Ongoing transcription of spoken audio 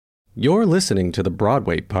You're listening to the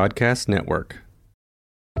Broadway Podcast Network.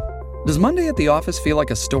 Does Monday at the office feel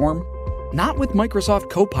like a storm? Not with Microsoft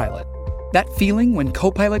Copilot. That feeling when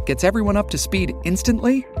Copilot gets everyone up to speed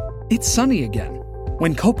instantly? It's sunny again.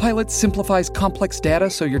 When Copilot simplifies complex data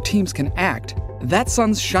so your teams can act, that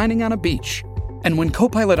sun's shining on a beach. And when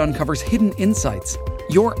Copilot uncovers hidden insights,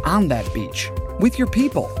 you're on that beach with your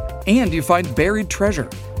people, and you find buried treasure.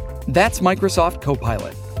 That's Microsoft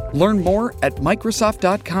Copilot. Learn more at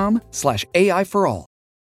Microsoft.com/AI for all.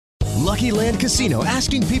 Lucky Land Casino,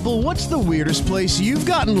 asking people, what's the weirdest place you've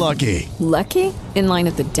gotten lucky? Lucky? In line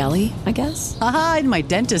at the deli, I guess? Aha, in my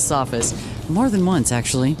dentist's office. More than once,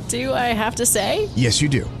 actually. Do I have to say? Yes, you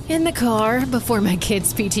do. In the car before my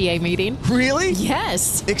kids' PTA meeting. Really?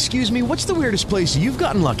 Yes. Excuse me, what's the weirdest place you've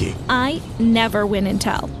gotten lucky? I never win and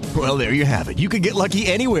tell. Well, there you have it. You can get lucky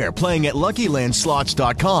anywhere, playing at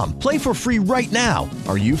LuckyLandSlots.com. Play for free right now.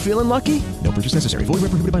 Are you feeling lucky? No purchase necessary. Void where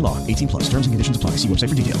prohibited by law. 18+. Terms and conditions apply. See website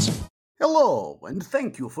for details. Hello, and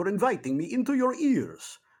thank you for inviting me into your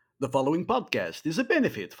ears. The following podcast is a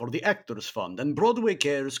benefit for the Actors Fund and Broadway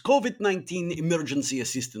Cares COVID-19 Emergency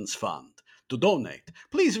Assistance Fund. To donate,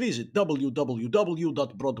 please visit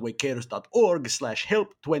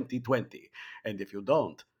www.broadwaycares.org/help2020. And if you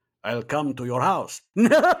don't, I'll come to your house.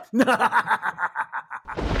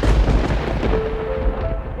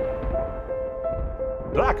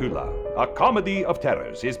 Dracula, a comedy of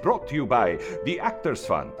terrors, is brought to you by the Actors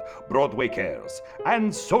Fund, Broadway Cares,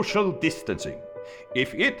 and social distancing.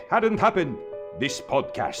 If it hadn't happened, this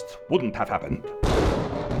podcast wouldn't have happened.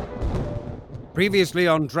 Previously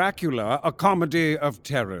on Dracula, a comedy of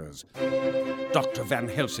terrors. Dr. Van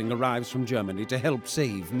Helsing arrives from Germany to help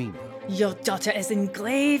save Mina. Your daughter is in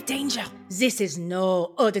grave danger. This is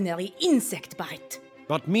no ordinary insect bite.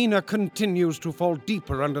 But Mina continues to fall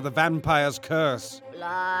deeper under the vampire's curse.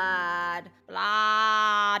 Blood,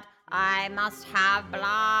 blood, I must have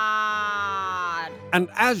blood. And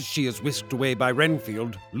as she is whisked away by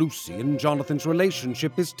Renfield, Lucy and Jonathan's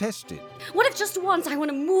relationship is tested. What if just once I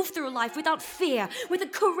want to move through life without fear, with a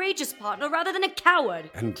courageous partner rather than a coward?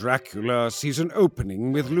 And Dracula sees an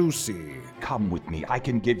opening with Lucy. Come with me, I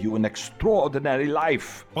can give you an extraordinary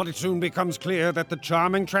life. But it soon becomes clear that the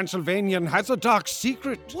charming Transylvanian has a dark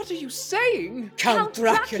secret. What are you saying? Count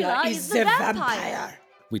Dracula is the vampire.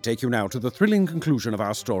 We take you now to the thrilling conclusion of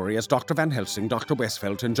our story as Dr. Van Helsing, Dr.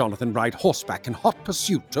 Westphalt, and Jonathan ride horseback in hot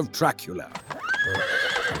pursuit of Dracula.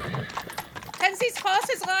 Can these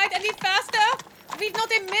horses ride any faster? We've not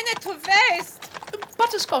a minute to waste.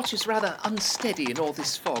 Butterscotch is rather unsteady in all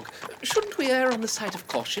this fog. Shouldn't we err on the side of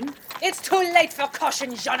caution? It's too late for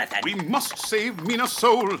caution, Jonathan. We must save Mina's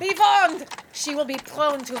soul. Be warned. She will be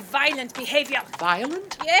prone to violent behavior.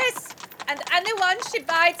 Violent? Yes. And anyone she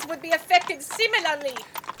bites would be affected similarly.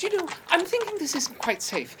 Do you know, I'm thinking this isn't quite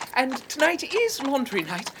safe. And tonight is laundry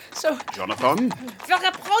night, so... Jonathan? We're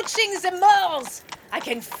approaching the moors. I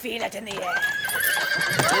can feel it in the air.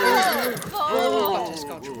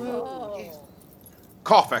 Butterscotch.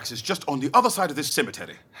 Carfax is just on the other side of this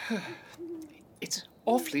cemetery. It's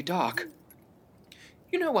awfully dark.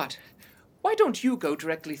 You know what? Why don't you go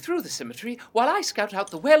directly through the cemetery while I scout out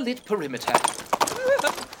the well-lit perimeter?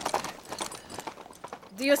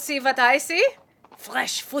 Do you see what I see?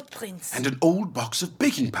 Fresh footprints. And an old box of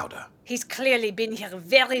baking powder. He's clearly been here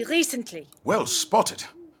very recently. Well spotted.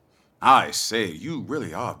 I say, you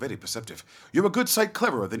really are very perceptive. You're a good sight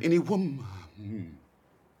cleverer than any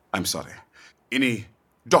I'm sorry. Any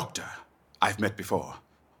doctor I've met before.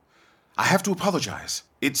 I have to apologize.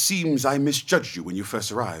 It seems I misjudged you when you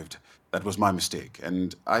first arrived. That was my mistake,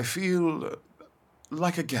 and I feel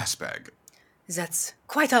like a gas bag. That's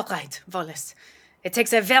quite all right, Wallace. It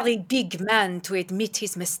takes a very big man to admit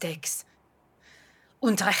his mistakes.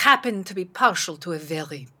 And I happen to be partial to a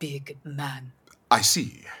very big man. I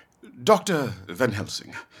see. Dr. Van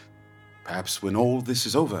Helsing, perhaps when all this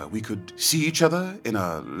is over, we could see each other in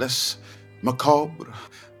a less macabre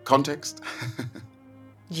context?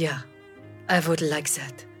 Yeah, I would like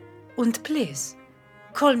that. And please,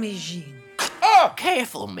 call me Jean. Oh,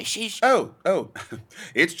 careful, missus. Oh,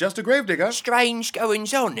 it's just a gravedigger. Strange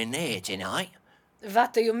goings-on in here tonight.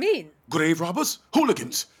 What do you mean? Grave robbers?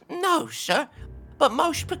 Hooligans? No, sir. But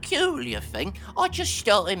most peculiar thing, I just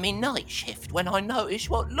started my night shift when I noticed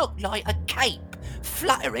what looked like a cape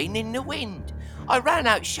fluttering in the wind. I ran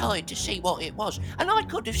outside to see what it was, and I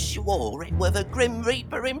could have swore it were the Grim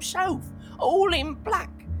Reaper himself, all in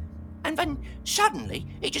black. And then suddenly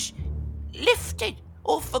he just lifted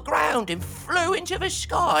off the ground and flew into the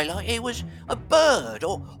sky like it was a bird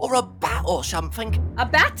or a bat or something. A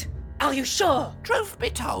bat? Are you sure? Truth be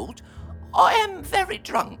told, I am very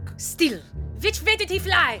drunk. Still, Which way did he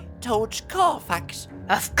fly? Towards Carfax.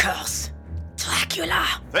 Of course. Dracula.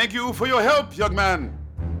 Thank you for your help, young man.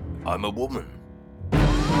 I'm a woman.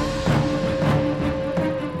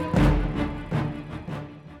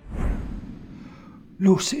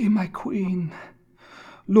 Lucy, my queen,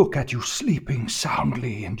 look at you sleeping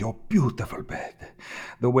soundly in your beautiful bed.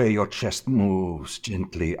 The way your chest moves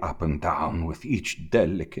gently up and down with each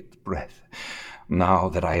delicate breath. Now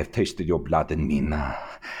that I have tasted your blood in Mina,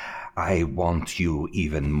 I want you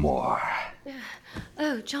even more.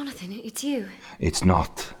 Oh, Jonathan, it's you. It's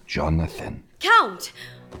not Jonathan. Count!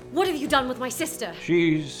 What have you done with my sister?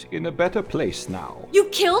 She's in a better place now. You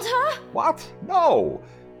killed her? What? No!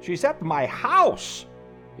 She's at my house.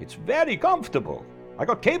 It's very comfortable. I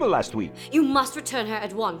got cable last week. You must return her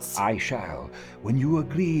at once. I shall, when you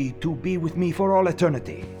agree to be with me for all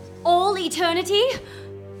eternity. All eternity?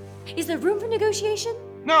 Is there room for negotiation?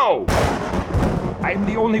 No! I'm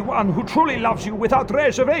the only one who truly loves you without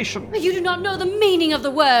reservation. You do not know the meaning of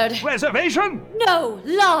the word. Reservation? No,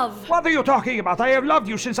 love. What are you talking about? I have loved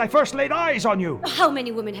you since I first laid eyes on you. How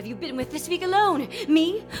many women have you been with this week alone?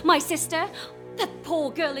 Me? My sister? That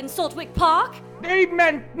poor girl in Saltwick Park? They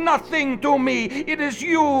meant nothing to me. It is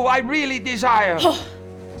you I really desire.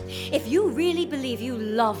 If you really believe you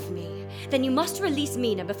love me, then you must release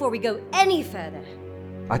Mina before we go any further.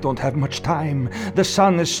 I don't have much time. The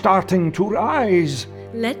sun is starting to rise.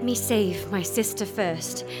 Let me save my sister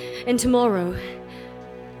first, and tomorrow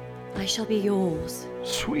I shall be yours.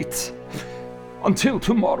 Sweet. Until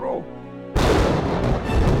tomorrow.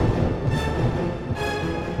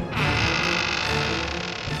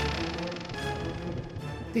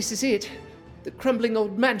 This is it. The crumbling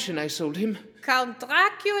old mansion I sold him. Count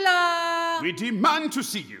Dracula! We demand to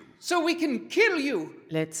see you. So we can kill you.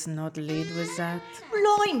 Let's not lead with that.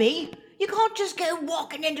 Blimey, you can't just go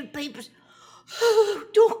walking into people's... Oh,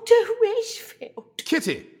 Dr. Westfield.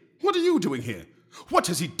 Kitty, what are you doing here? What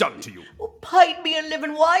has he done to you? Well, paid me a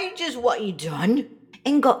living wage is what he done.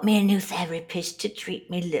 And got me a new therapist to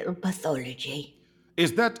treat me little pathology.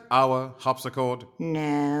 Is that our harpsichord?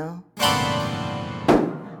 No.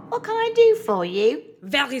 What can I do for you?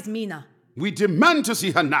 Where is Mina? We demand to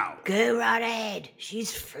see her now. Go right ahead.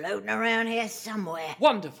 She's floating around here somewhere.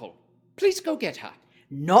 Wonderful. Please go get her.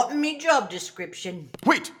 Not in me job description.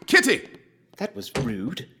 Wait, Kitty! That was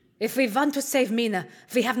rude. If we want to save Mina,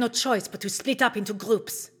 we have no choice but to split up into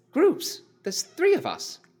groups. Groups? There's 3 of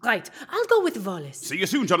us. Right, I'll go with Wallace. See you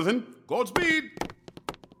soon, Jonathan. Godspeed.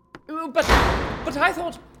 But I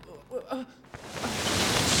thought...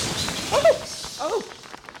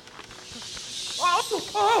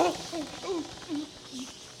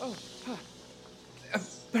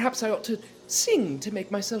 Perhaps I ought to sing to make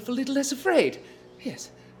myself a little less afraid.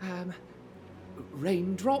 Yes.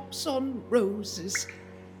 Raindrops on roses.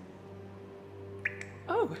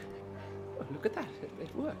 Oh, look at that.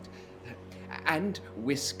 It worked. And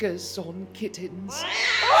whiskers on kittens.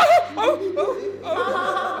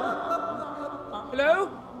 Hello?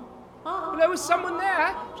 Hello, is someone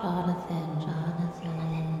there? Jonathan.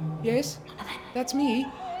 Yes, that's me.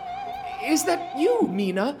 Is that you,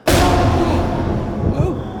 Mina?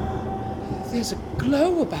 Oh, there's a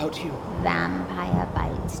glow about you. Vampire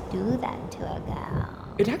bites do that to a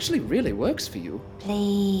girl. It actually really works for you.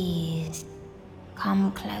 Please,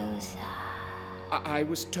 come closer. I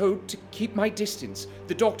was told to keep my distance.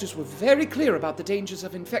 The doctors were very clear about the dangers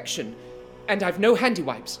of infection. And I've no handy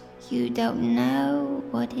wipes. You don't know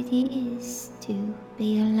what it is to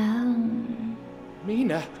be alone.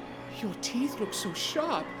 Mina, your teeth look so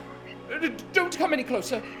sharp. Don't come any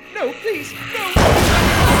closer. No, please, no.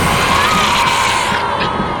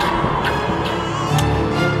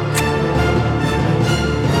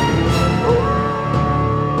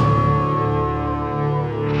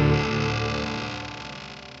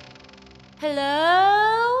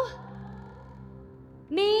 Hello?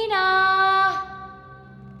 Mina?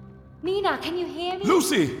 Mina, can you hear me?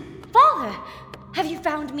 Lucy! Father! Have you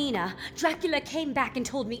found Mina? Dracula came back and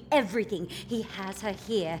told me everything. He has her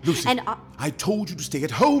here. Lucy, and I told you to stay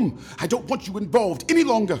at home. I don't want you involved any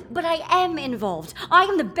longer. But I am involved. I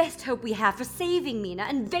am the best hope we have for saving Mina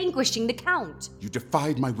and vanquishing the Count. You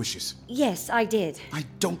defied my wishes. Yes, I did. I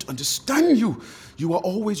don't understand you. You are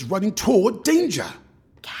always running toward danger.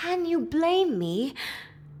 Can you blame me?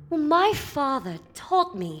 Well, my father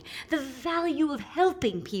taught me the value of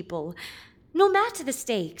helping people, no matter the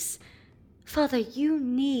stakes. Father, you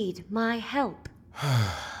need my help.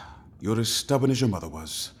 You're as stubborn as your mother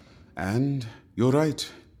was. And you're right.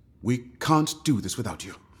 We can't do this without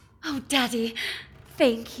you. Oh, Daddy,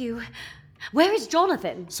 thank you. Where is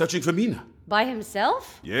Jonathan? Searching for Mina. By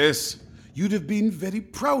himself? Yes. You'd have been very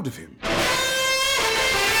proud of him.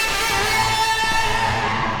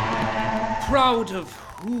 Proud of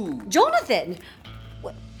who? Jonathan!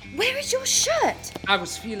 Where is your shirt? I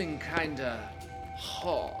was feeling kinda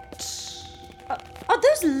hot. Are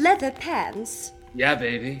those leather pants? Yeah,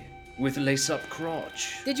 baby. With lace-up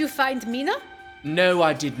crotch. Did you find Mina? No,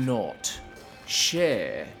 I did not.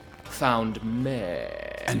 Cher found me.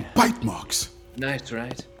 And bite marks. Nice,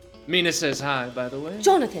 right? Mina says hi, by the way.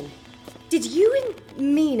 Jonathan, did you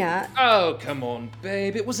and Mina... Oh, come on,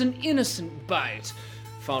 babe. It was an innocent bite,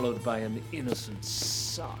 followed by an innocent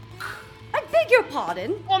suck. I beg your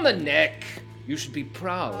pardon? On the neck. You should be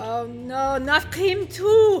proud. Oh no, not him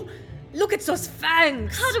too! Look at those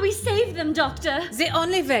fangs! How do we save them, Doctor? The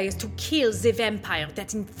only way is to kill the vampire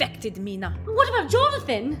that infected Mina. What about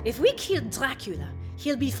Jonathan? If we kill Dracula,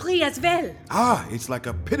 he'll be free as well. Ah, it's like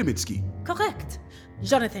a pyramid scheme. Correct.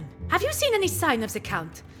 Jonathan, have you seen any sign of the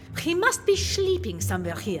Count? He must be sleeping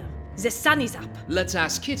somewhere here. The sun is up. Let's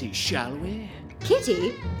ask Kitty, shall we?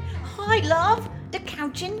 Kitty? Hi, love. The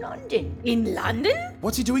Count's in London. In London?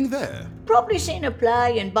 What's he doing there? Probably seeing a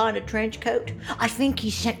play and buying a trench coat. I think he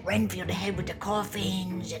sent Renfield ahead with the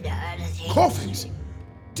coffins and the other things. Coffins?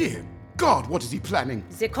 Dear God, what is he planning?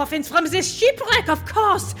 The coffins from the shipwreck, of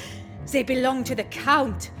course. They belong to the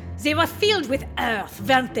Count. They were filled with earth,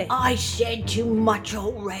 weren't they? I said too much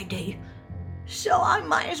already. So I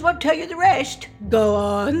might as well tell you the rest. Go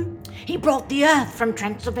on. He brought the earth from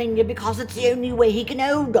Transylvania because it's the only way he can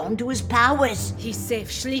hold on to his powers. He's safe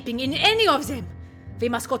sleeping in any of them. We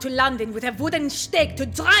must go to London with a wooden stake to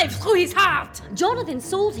drive through his heart. Jonathan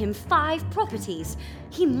sold him 5 properties.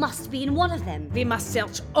 He must be in one of them. We must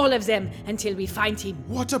search all of them until we find him.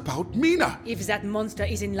 What about Mina? If that monster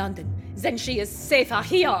is in London, then she is safer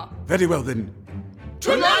here. Very well then.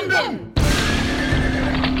 To London!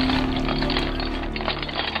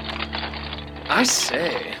 I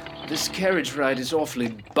say, this carriage ride is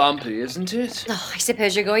awfully bumpy, isn't it? Oh, I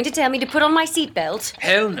suppose you're going to tell me to put on my seatbelt.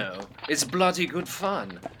 Hell no. It's bloody good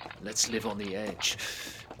fun. Let's live on the edge.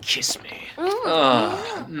 Kiss me.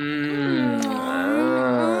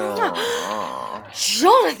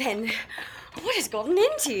 Jonathan! What has gotten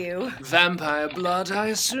into you? Vampire blood, I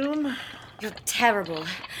assume? You're terrible.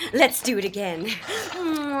 Let's do it again.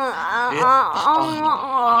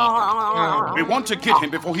 We want to get him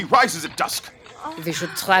before he rises at dusk. We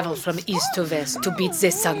should travel from east to west to beat the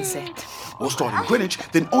sunset. We'll start in Greenwich,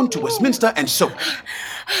 then on to Westminster, and so on.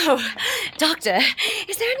 Oh, Doctor,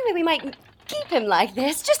 is there any way we might keep him like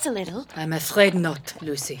this, just a little? I'm afraid not,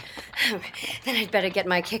 Lucy. Then I'd better get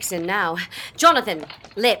my kicks in now. Jonathan,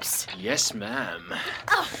 lips. Yes, ma'am.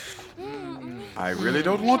 I really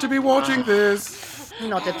don't want to be watching this.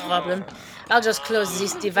 Not a problem. I'll just close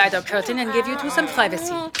this divider curtain and give you two some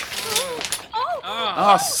privacy.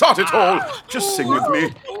 Ah, sod it all! Just sing with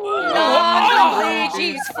me. Long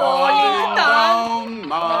bridge is falling down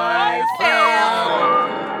my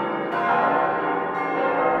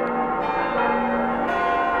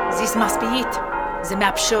This must be it. The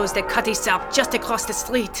map shows the cottage up just across the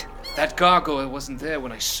street. That gargoyle wasn't there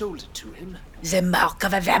when I sold it to him. The mark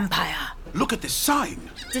of a vampire. Look at this sign.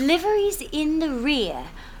 Deliveries in the rear.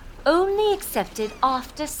 Only accepted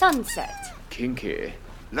after sunset. Kinky.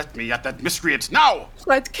 Let me at that miscreant now!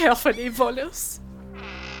 Tread carefully, Wallace.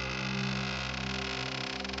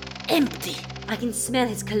 Empty. I can smell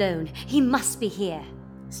his cologne. He must be here.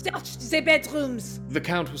 Search the bedrooms. The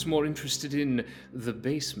Count was more interested in the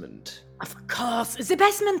basement. Of course, the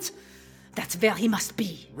basement. That's where he must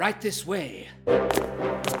be. Right this way.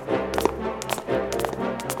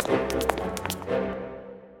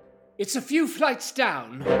 It's a few flights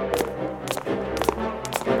down.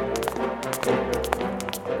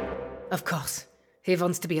 Of course. He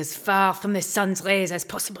wants to be as far from the sun's rays as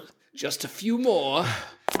possible. Just a few more.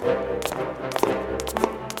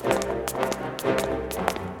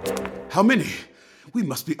 How many? We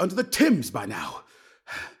must be under the Thames by now.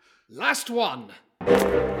 Last one.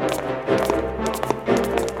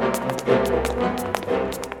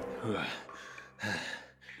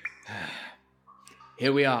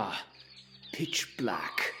 Here we are. Pitch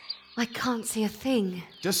black. I can't see a thing.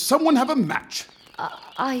 Does someone have a match?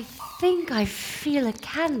 I think I feel a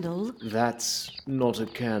candle. That's not a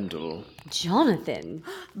candle. Jonathan.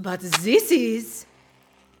 But this is...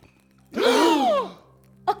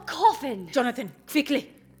 A coffin! Jonathan,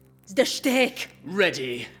 quickly. The stake.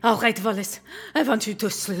 Ready. All right, Wallace. I want you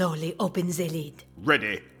to slowly open the lid.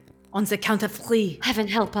 Ready. On the count of 3. Heaven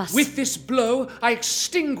help us. With this blow, I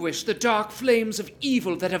extinguish the dark flames of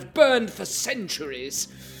evil that have burned for centuries.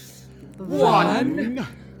 1,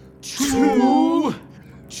 2,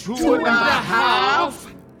 2.5,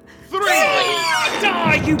 3!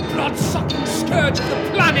 Die, you blood-sucking scourge of the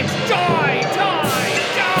planet! Die! Die!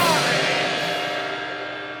 Die!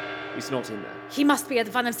 He's not in there. He must be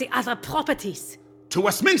at one of the other properties. To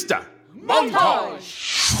Westminster!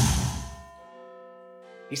 Montage!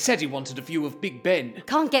 He said he wanted a view of Big Ben.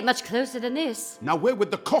 Can't get much closer than this. Now where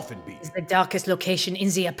would the coffin be? It's the darkest location in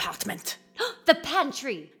the apartment. The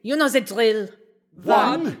pantry. You know the drill.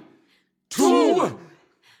 1, 2,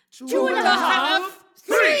 2.5,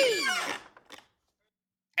 3!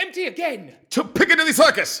 Empty again! To Piccadilly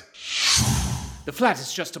Circus! The flat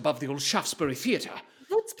is just above the old Shaftesbury Theatre.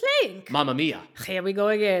 What's playing? Mamma Mia. Here we go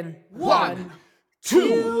again. 1,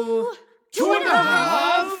 2,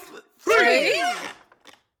 2.5, 3!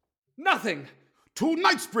 Nothing. To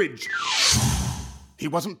Knightsbridge! He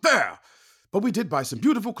wasn't there, but we did buy some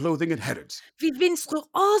beautiful clothing at Harrods. We've been through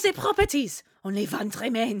all the properties. Only one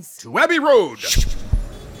remains. To Abbey Road!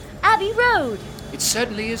 Abbey Road. It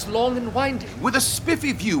certainly is long and winding. With a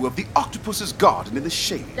spiffy view of the Octopus's Garden in the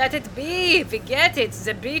shade. Let it be. We get it.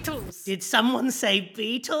 The Beatles. Did someone say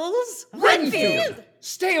Beatles? Renfield!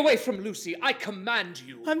 Stay away from Lucy. I command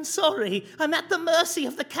you. I'm sorry. I'm at the mercy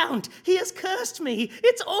of the Count. He has cursed me.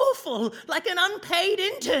 It's awful. Like an unpaid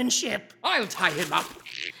internship. I'll tie him up.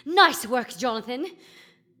 Nice work, Jonathan.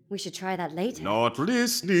 We should try that later. Not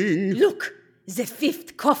listening. Look, the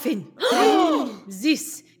fifth coffin.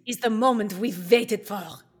 This is the moment we've waited for.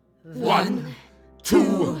 1,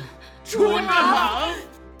 2, 2.5,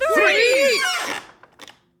 3!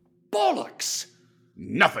 Bollocks!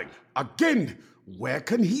 Nothing. Again. Where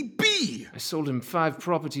can he be? I sold him 5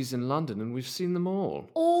 properties in London and we've seen them all.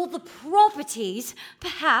 All the properties?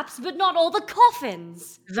 Perhaps, but not all the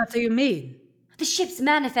coffins. What do you mean? The ship's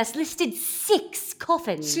manifest listed 6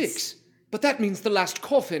 coffins. 6? But that means the last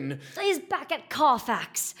coffin is back at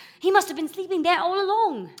Carfax. He must have been sleeping there all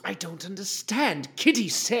along. I don't understand. Kitty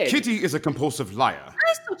said... Kitty is a compulsive liar.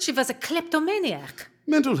 I thought she was a kleptomaniac.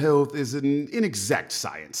 Mental health is an inexact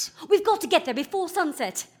science. We've got to get there before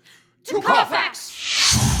sunset. To Carfax!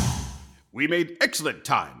 We made excellent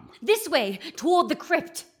time. This way, toward the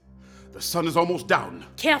crypt. The sun is almost down.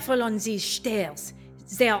 Careful on these stairs.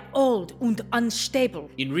 They are old and unstable.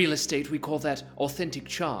 In real estate, we call that authentic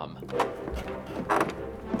charm.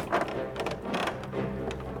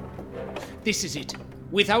 This is it.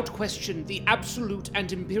 Without question, the absolute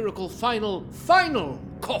and empirical final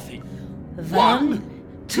coffin.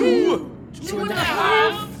 1, 2,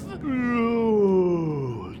 2.5.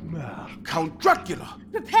 Count Dracula!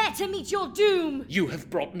 Prepare to meet your doom! You have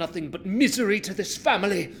brought nothing but misery to this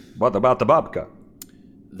family. What about the babka?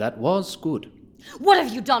 That was good. What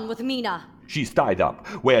have you done with Mina? She's tied up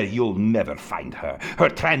where you'll never find her. Her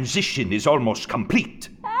transition is almost complete.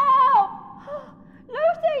 Help!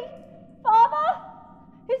 Lucy! Father?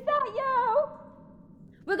 Is that you?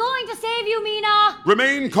 We're going to save you, Mina!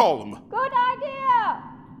 Remain calm. Good idea!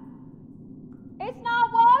 It's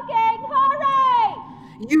not working! Hurry!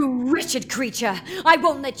 You wretched creature! I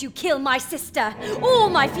won't let you kill my sister, or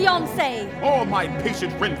my fiancé! Or my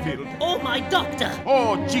patient Renfield. Or my doctor!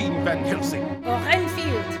 Or Jean Van Helsing. Or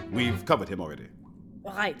Renfield. We've covered him already.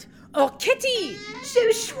 Right. Or Kitty!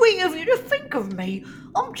 So sweet of you to think of me.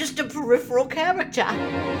 I'm just a peripheral character.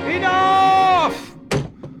 Enough!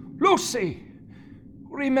 Lucy,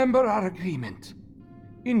 remember our agreement.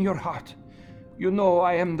 In your heart, you know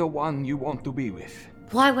I am the one you want to be with.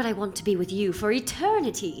 Why would I want to be with you for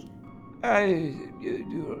eternity?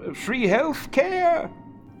 Free health care?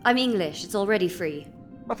 I'm English, it's already free.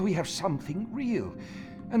 But we have something real,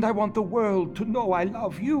 and I want the world to know I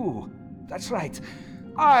love you. That's right.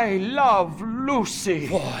 I love Lucy.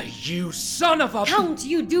 Why, you son of a... Count,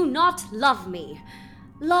 you do not love me.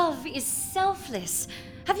 Love is selfless.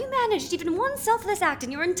 Have you managed even one selfless act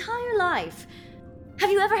in your entire life?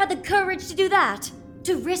 Have you ever had the courage to do that?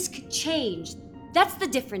 To risk change? That's the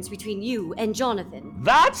difference between you and Jonathan.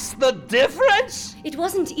 That's the difference? It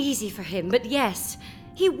wasn't easy for him, but yes,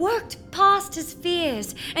 he worked past his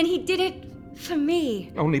fears, and he did it for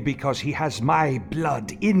me. Only because he has my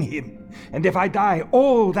blood in him. And if I die,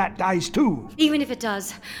 all that dies too. Even if it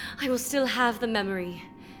does, I will still have the memory.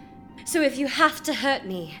 So if you have to hurt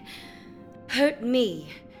me.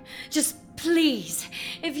 Just please,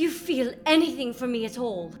 if you feel anything for me at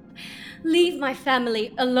all, leave my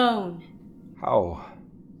family alone. How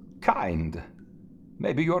kind.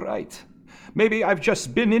 Maybe you're right. Maybe I've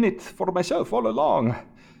just been in it for myself all along.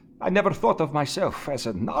 I never thought of myself as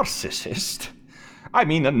a narcissist. I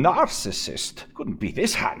mean, a narcissist couldn't be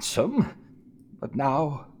this handsome. But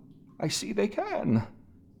now I see they can.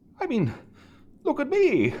 I mean, look at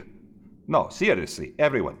me. No, seriously,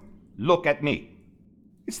 everyone, look at me.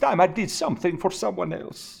 It's time I did something for someone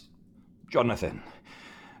else. Jonathan,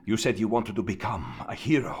 you said you wanted to become a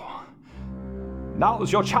hero.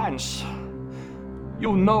 Now's your chance.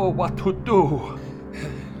 You know what to do.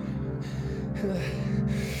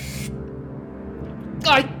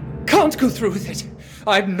 I can't go through with it.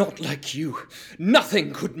 I'm not like you.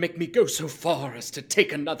 Nothing could make me go so far as to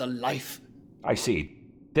take another life. I see.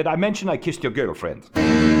 Did I mention I kissed your girlfriend? Die,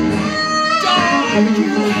 you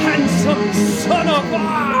handsome son of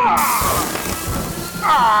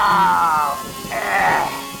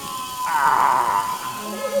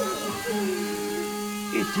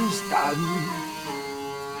It is done.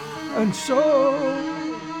 And so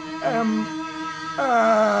am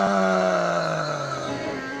I.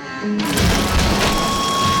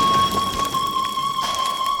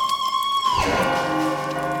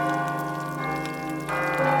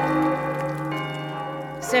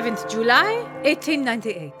 7th July,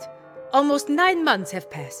 1898. Almost 9 months have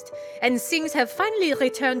passed, and things have finally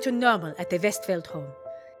returned to normal at the Westfeld home.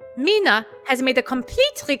 Mina has made a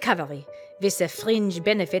complete recovery, with the fringe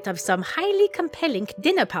benefit of some highly compelling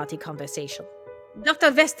dinner party conversation.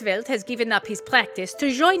 Dr. Westfeld has given up his practice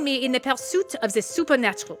to join me in the pursuit of the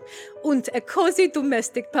supernatural and a cozy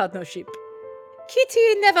domestic partnership.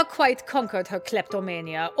 Kitty never quite conquered her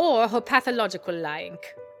kleptomania or her pathological lying,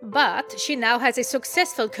 but she now has a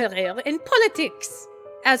successful career in politics.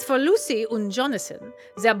 As for Lucy and Jonathan,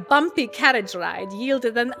 their bumpy carriage ride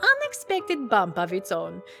yielded an unexpected bump of its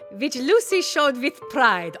own, which Lucy showed with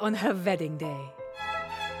pride on her wedding day.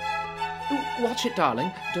 Watch it,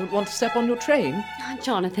 darling. Don't want to step on your train.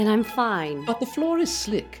 Jonathan, I'm fine. But the floor is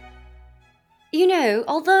slick. You know,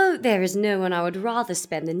 although there is no one I would rather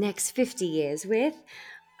spend the next 50 years with,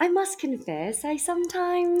 I must confess I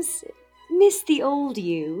sometimes miss the old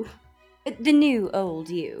you. The new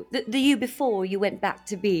old you. The you before you went back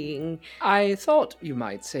to being. I thought you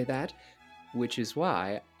might say that, which is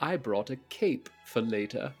why I brought a cape for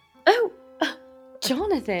later. Oh,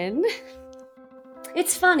 Jonathan.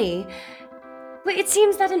 It's funny, but it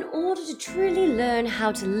seems that in order to truly learn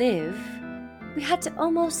how to live, we had to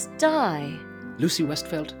almost die. Lucy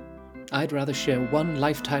Westfeld, I'd rather share one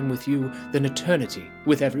lifetime with you than eternity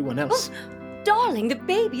with everyone else. Oh, darling, the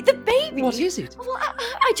baby! What is it? Well,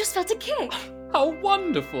 I just felt a kick. How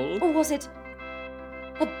wonderful! Or was it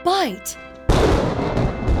a bite?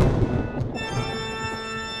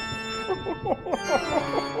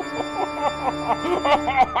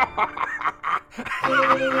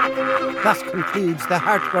 Thus concludes the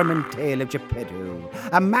heartwarming tale of Geppetto,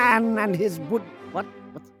 a man and his wood... What?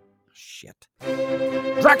 Shit.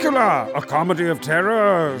 Dracula, A Comedy of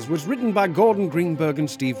Terrors, was written by Gordon Greenberg and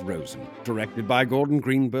Steve Rosen, directed by Gordon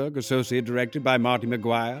Greenberg, associate directed by Marty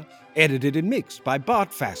Maguire, edited and mixed by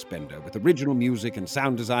Bart Fassbender, with original music and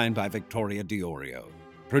sound design by Victoria Diorio.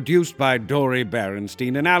 Produced by Dory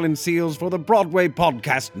Berenstein and Alan Seals for the Broadway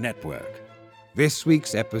Podcast Network. This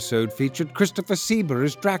week's episode featured Christopher Sieber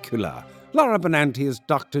as Dracula, Laura Benanti as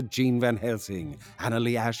Dr. Jean Van Helsing,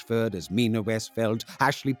 Annalie Ashford as Mina Westfeld,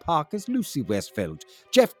 Ashley Park as Lucy Westfeld,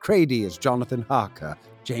 Jeff Crady as Jonathan Harker,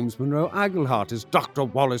 James Monroe Iglehart as Dr.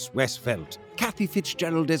 Wallace Westfeld, Kathy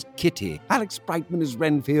Fitzgerald as Kitty, Alex Brightman as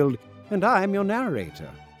Renfield, and I'm your narrator,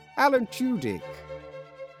 Alan Tudyk.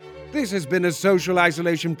 This has been a social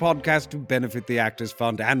isolation podcast to benefit the Actors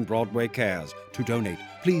Fund and Broadway Cares. To donate,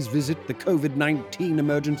 please visit the COVID-19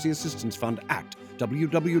 Emergency Assistance Fund at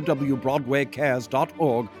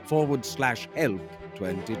www.broadwaycares.org/help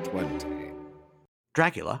 2020.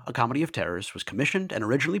 Dracula, A Comedy of Terrors was commissioned and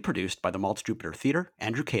originally produced by the Maltz Jupiter Theater,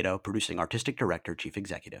 Andrew Cato producing artistic director, chief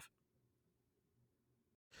executive.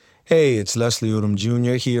 Hey, it's Leslie Odom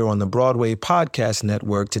Jr. here on the Broadway Podcast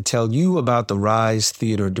Network to tell you about the Rise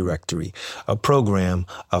Theater Directory, a program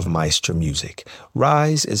of Maestro Music.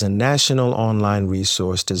 Rise is a national online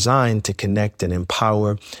resource designed to connect and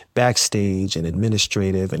empower backstage and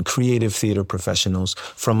administrative and creative theater professionals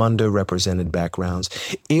from underrepresented backgrounds.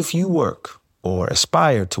 If you work or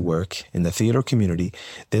aspire to work in the theater community,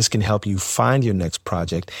 this can help you find your next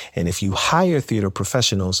project. And if you hire theater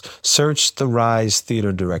professionals, search the Rise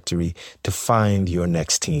Theater Directory to find your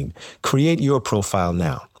next team. Create your profile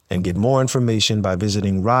now and get more information by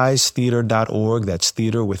visiting risetheater.org. That's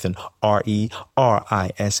theater with an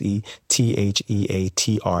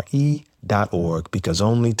RERISETHEATRE.org, because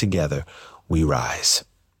only together we rise.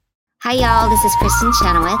 Hi, y'all. This is Kristen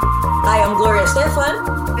Chenoweth. Hi, I'm Gloria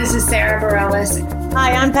Estefan. This is Sarah Bareilles.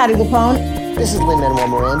 Hi, I'm Patty LuPone. This is Lin-Manuel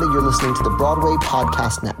Miranda. You're listening to the Broadway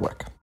Podcast Network.